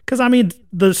Luka. Because, I mean,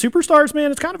 the superstars,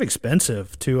 man, it's kind of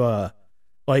expensive to,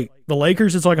 like, the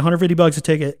Lakers, it's like $150 a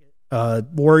ticket.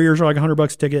 Warriors are like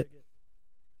 $100 a ticket.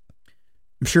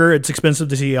 I'm sure it's expensive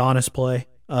to see Giannis play.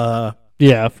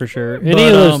 Yeah, for sure. Any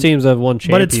of those teams have won But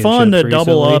championships it's fun to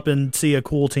double recently. up and see a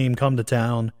cool team come to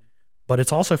town. But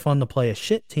it's also fun to play a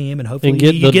shit team and hopefully and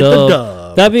get you the get dub. the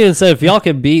dub. That being said, if y'all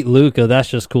can beat Luka, that's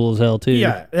just cool as hell too.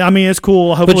 Yeah, I mean, it's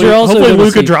cool. Hopefully, you're also gonna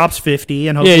Luka see- drops 50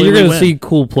 and Yeah, hopefully you're we gonna win. see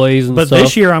cool plays and But stuff.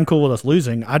 this year, I'm cool with us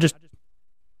losing.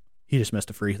 He just missed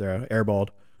a free throw, airballed.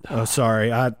 Oh,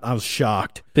 sorry. I was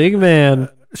shocked. Big man.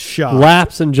 Shocked.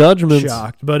 Lapse in judgments.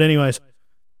 Shocked. But anyways,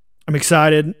 I'm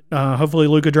excited. Hopefully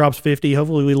Luka drops 50.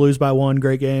 Hopefully we lose by 1.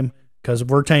 Great game. Because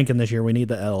we're tanking this year. We need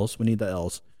the L's.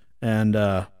 And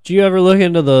did you ever look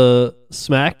into the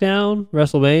SmackDown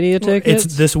WrestleMania tickets?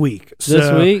 It's this week.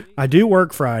 This week? I do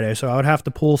work Friday, so I would have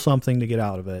to pull something to get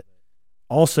out of it.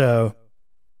 Also,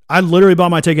 I literally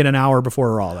bought my ticket an hour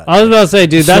before Raw. That I was about to say,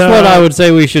 dude, that's what I would say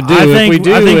we should do. I think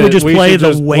we just play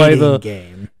the waiting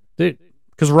game. Dude.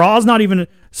 Because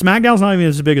SmackDown's not even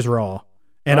as big as Raw.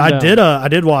 And I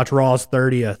did watch Raw's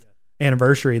 30th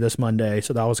anniversary this Monday,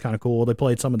 so that was kind of cool. They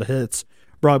played some of the hits,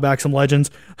 brought back some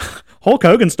legends. Hulk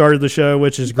Hogan started the show,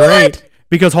 which is great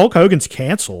because Hulk Hogan's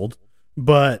canceled.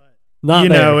 But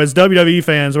as WWE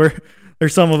fans,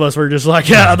 there's some of us were just like,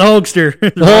 yeah, the Hulkster,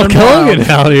 Hulk Hogan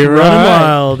out here, running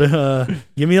wild.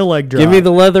 Give me a leg drop. Give me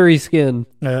the leathery skin,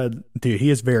 dude.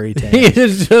 He is very tan. He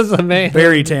is just a man,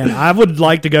 very tan. I would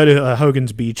like to go to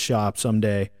Hogan's Beach Shop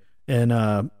someday,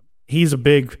 and he's a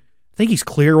big. I think he's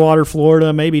Clearwater,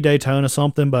 Florida, maybe Daytona,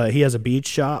 something. But he has a beach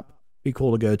shop. Be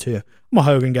cool to go to. I'm a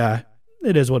Hogan guy.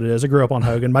 It is what it is. I grew up on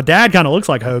Hogan. My dad kind of looks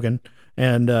like Hogan,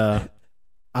 and I'm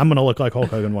gonna look like Hulk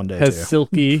Hogan one day has too.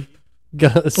 Silky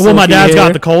well, my dad's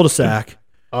got the cul-de-sac,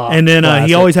 and then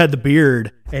he always had the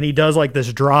beard, and he does like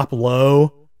this drop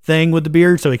low thing with the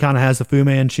beard, so he kind of has the Fu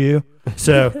Manchu.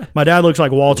 So my dad looks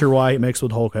like Walter White mixed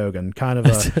with Hulk Hogan. Kind of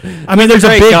I mean, there's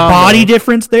a big body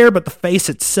difference there, but the face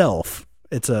itself,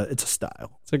 it's a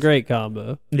style. It's a great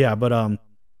combo. Yeah, but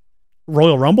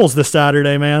Royal Rumble's this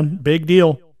Saturday, man. Big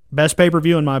deal. Best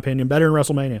pay-per-view in my opinion. Better than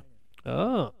WrestleMania.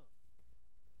 Oh.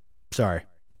 Sorry.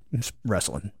 It's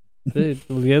wrestling. Dude,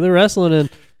 we'll get the wrestling in.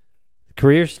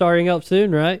 Career starting up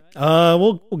soon, right?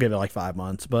 We'll give it like 5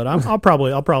 months, but I'll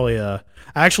probably I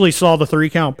actually saw the 3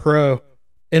 Count Pro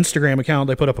Instagram account.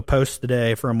 They put up a post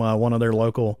today from one of their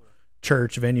local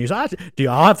church venues.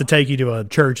 I'll have to take you to a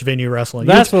church venue wrestling.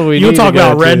 That's what we need. You'll talk to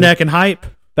go about to. redneck and hype.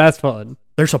 That's fun.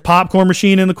 There's a popcorn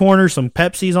machine in the corner, some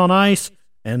Pepsis on ice,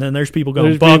 and then there's people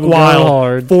going buck wild,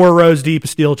 hard. 4 rows deep of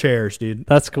steel chairs, dude.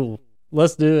 That's cool.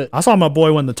 Let's do it. I saw my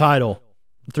boy win the title,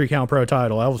 the 3 Count Pro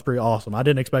title. That was pretty awesome. I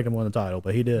didn't expect him to win the title,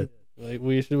 but he did. Like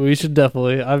we should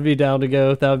definitely. I'd be down to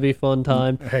go. That would be a fun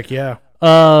time. Heck yeah.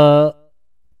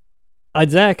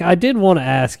 Zach, I did want to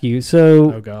ask you.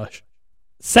 So, oh gosh,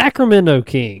 Sacramento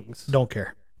Kings. Don't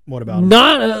care. What about them?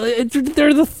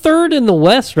 They're the 3rd in the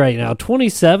West right now.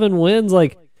 27 wins.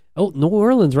 Like, New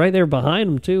Orleans right there behind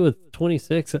them too with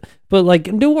 26. But like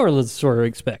New Orleans sort of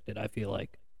expected. I feel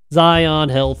like Zion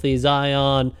healthy.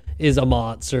 Zion is a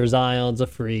monster. Zion's a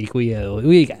freak.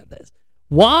 We got this.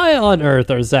 Why on earth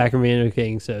are Sacramento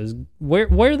Kings so? Where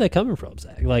are they coming from,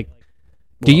 Zach? Like,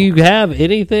 do you have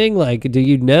anything? Like, do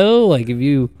you know? Like, have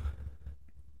you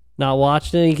not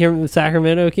watched any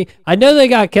Sacramento Kings? I know they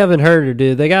got Kevin Huerter,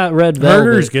 dude. They got Red Velvet.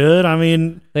 Huerter's good. I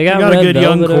mean, they got a good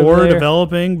young core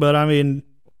developing, but I mean,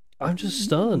 I'm just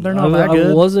stunned. They're not that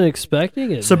good. I wasn't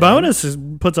expecting it.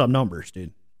 Sabonis puts up numbers,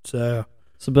 dude. So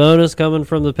Sabonis coming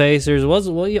from the Pacers. Was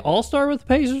he all-star with the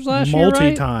Pacers last year, right?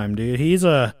 Multi-time, dude. He's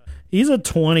a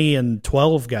 20 and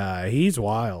 12 guy. He's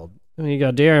wild. I mean, you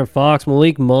got De'Aaron Fox,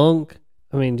 Malik Monk.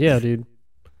 I mean, yeah, dude.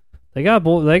 They got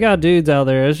dudes out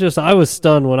there. It's just I was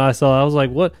stunned when I saw it. I was like,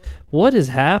 what is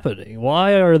happening?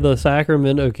 Why are the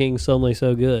Sacramento Kings suddenly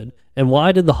so good? And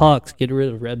why did the Hawks get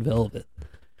rid of Red Velvet?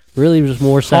 Really just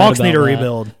more sad Hawks about need to that.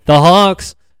 rebuild. The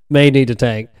Hawks may need to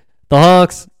tank. The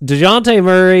Hawks, DeJounte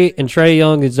Murray and Trae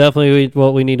Young is definitely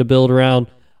what we need to build around.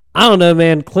 I don't know,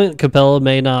 man. Clint Capella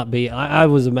may not be. I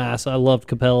was a mess. I loved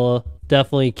Capella.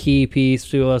 Definitely key piece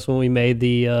to us when we made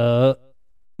the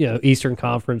Eastern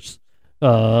Conference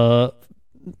run,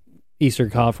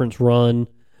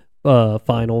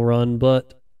 final run.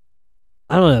 But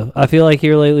I don't know. I feel like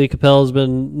here lately Capella's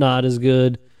been not as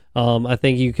good. I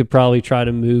think you could probably try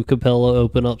to move Capella,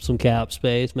 open up some cap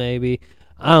space, maybe.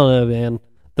 I don't know, man.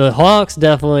 The Hawks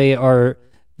definitely are.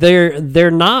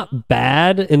 They're not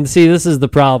bad, and see, this is the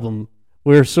problem.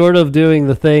 We're sort of doing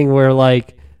the thing where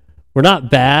like we're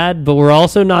not bad, but we're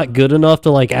also not good enough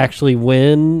to like actually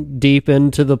win deep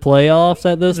into the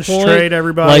playoffs at this point. Trade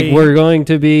everybody. Like we're going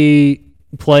to be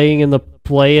playing in the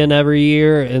play-in every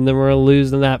year, and then we're going to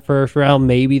lose in that first round,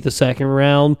 maybe the second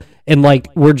round, and like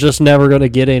we're just never going to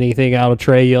get anything out of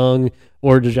Trae Young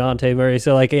or DeJounte Murray.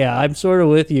 So like, yeah, I'm sort of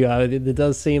with you. It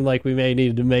does seem like we may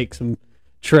need to make some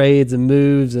trades and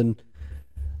moves, and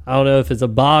I don't know if it's a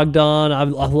Bogdan. I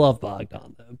love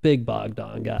Bogdan, though. Big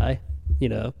Bogdan guy.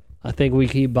 I think we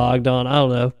keep Bogdan. I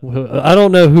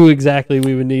don't know who exactly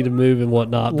we would need to move and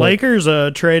whatnot. Lakers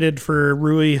traded for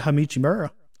Rui Hachimura.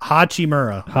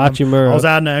 Hachimura. I was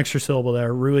adding an extra syllable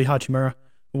there. Rui Hachimura.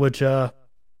 which the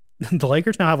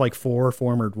Lakers now have like 4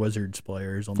 former Wizards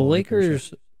players on the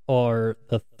Lakers are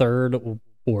the third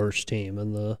worst team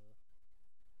in the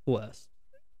West.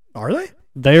 Are they?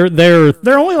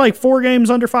 They're only like 4 games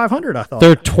under 500. I thought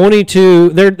they're 22.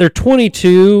 They're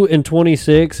 22 and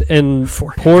 26, and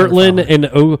Portland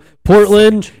and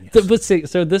Portland. But see,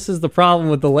 so this is the problem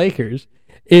with the Lakers.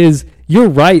 Is you're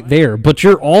right there, but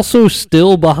you're also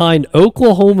still behind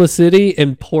Oklahoma City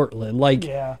and Portland. Like,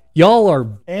 y'all are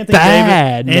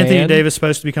bad. Anthony Davis is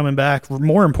supposed to be coming back.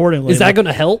 More importantly, is that going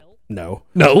to help? No.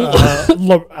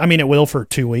 I mean, it will for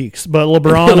 2 weeks, but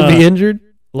LeBron will be injured.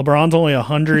 LeBron's only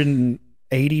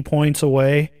 180 points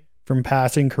away from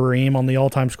passing Kareem on the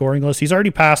all-time scoring list. He's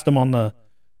already passed him on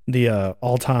the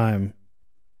all-time,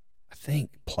 I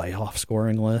think, playoff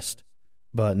scoring list.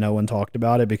 But no one talked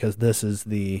about it because this is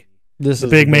the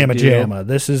big mamma jamma.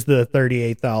 This is the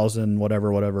 38,000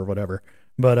 whatever.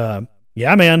 But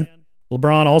yeah, man,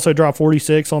 LeBron also dropped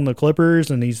 46 on the Clippers,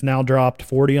 and he's now dropped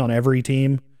 40 on every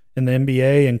team in the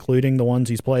NBA, including the ones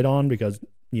he's played on because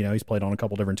he's played on a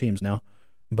couple different teams now.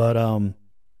 But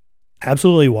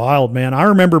absolutely wild, man. I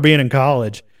remember being in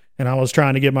college and I was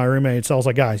trying to get my roommates. I was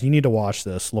like, guys, you need to watch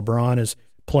this. LeBron is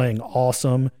playing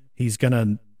awesome. He's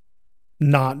gonna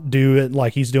not do it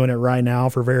like he's doing it right now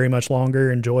for very much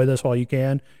longer. Enjoy this while you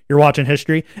can. You're watching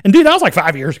history. And dude, that was like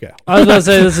 5 years ago. I was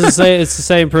going to say it's the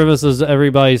same premise as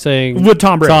everybody saying with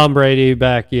Tom Brady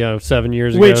back 7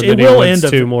 years ago. Which it will end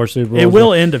 2 more Super Bowls. It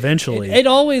will end eventually. It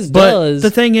always does. But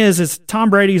the thing is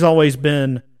Tom Brady's always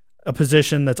been a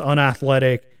position that's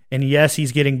unathletic. And yes,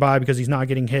 he's getting by because he's not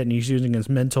getting hit and he's using his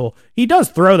mental. He does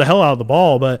throw the hell out of the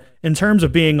ball, but in terms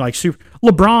of being like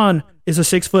LeBron is a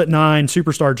 6'9"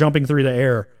 superstar jumping through the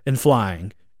air and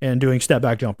flying and doing step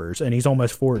back jumpers, and he's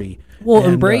almost 40. Well,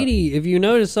 and Brady, if you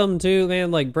notice something too,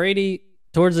 man, like Brady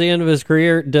towards the end of his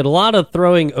career did a lot of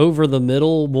throwing over the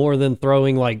middle more than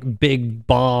throwing like big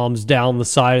bombs down the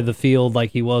side of the field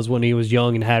like he was when he was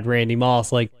young and had Randy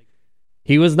Moss. Like,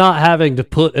 he was not having to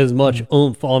put as much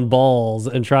oomph on balls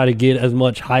and try to get as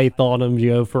much height on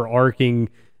them, for arcing,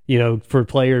 for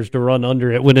players to run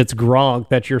under it when it's Gronk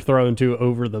that you're throwing to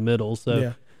over the middle.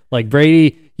 So, like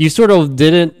Brady, you sort of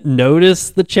didn't notice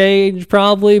the change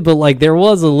probably, but like there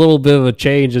was a little bit of a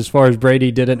change as far as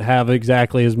Brady didn't have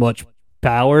exactly as much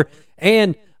power.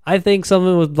 And I think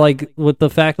something with the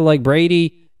fact of like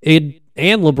Brady and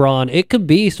LeBron, it could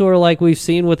be sort of like we've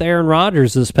seen with Aaron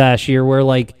Rodgers this past year where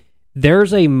like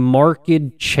there's a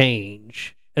marked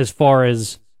change as far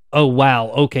as, oh, wow,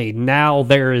 okay, now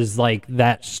there is like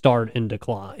that start in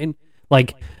decline.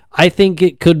 Like, I think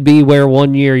it could be where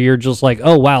 1 year you're just like,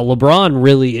 oh, wow, LeBron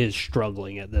really is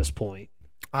struggling at this point.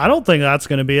 I don't think that's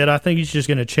going to be it. I think he's just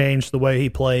going to change the way he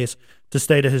plays to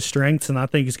stay to his strengths, and I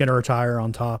think he's going to retire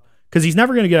on top because he's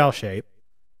never going to get out of shape.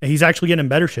 He's actually getting in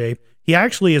better shape. He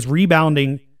actually is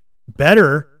rebounding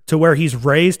better to where he's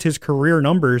raised his career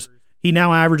numbers. He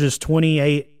now averages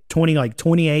 28,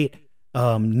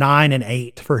 9 and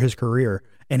 8 for his career.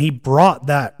 And he brought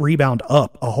that rebound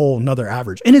up a whole nother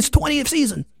average in his 20th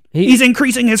season. He's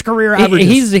increasing his career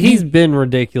averages. He's been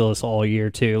ridiculous all year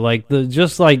too. Like the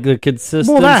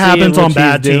consistency. Well, that happens on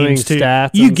bad teams too.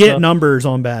 You get stuff. Numbers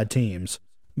on bad teams,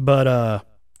 but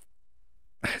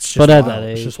it's just at wild. that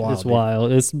age, it's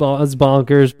wild. It's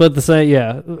bonkers. But the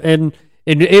same,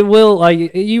 and it will,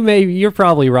 like, you're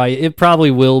probably right. It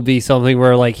probably will be something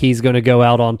where like he's going to go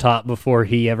out on top before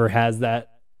he ever has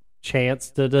that chance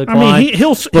to decline. I mean,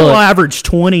 he'll average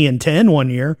 20 and 10 1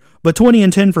 year, but 20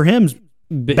 and 10 for him's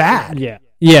bad.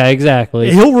 Yeah,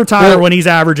 exactly. He'll retire when he's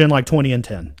averaging like 20 and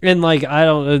 10. And like, I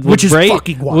don't, which is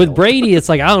fucking wild. With Brady, it's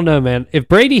like, I don't know, man. If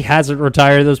Brady hasn't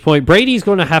retired at this point, Brady's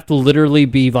going to have to literally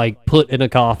be like put in a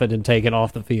coffin and taken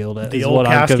off the field. The old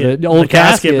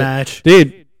casket match,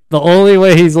 dude. The only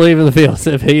way he's leaving the field is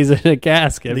if he's in a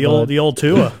casket. The old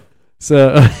Tua.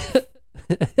 So,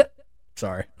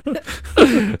 sorry.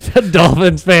 The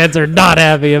Dolphins fans are not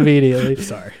happy immediately.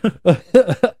 Sorry.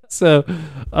 So,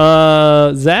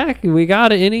 Zach, we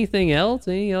got anything else?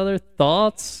 Any other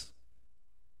thoughts?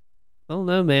 I don't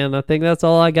know, man. I think that's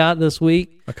all I got this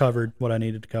week. I covered what I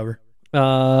needed to cover.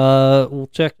 We'll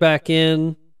check back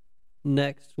in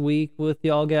next week with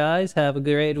y'all guys. Have a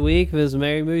great week. This is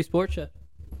Mary Moody Sports Show.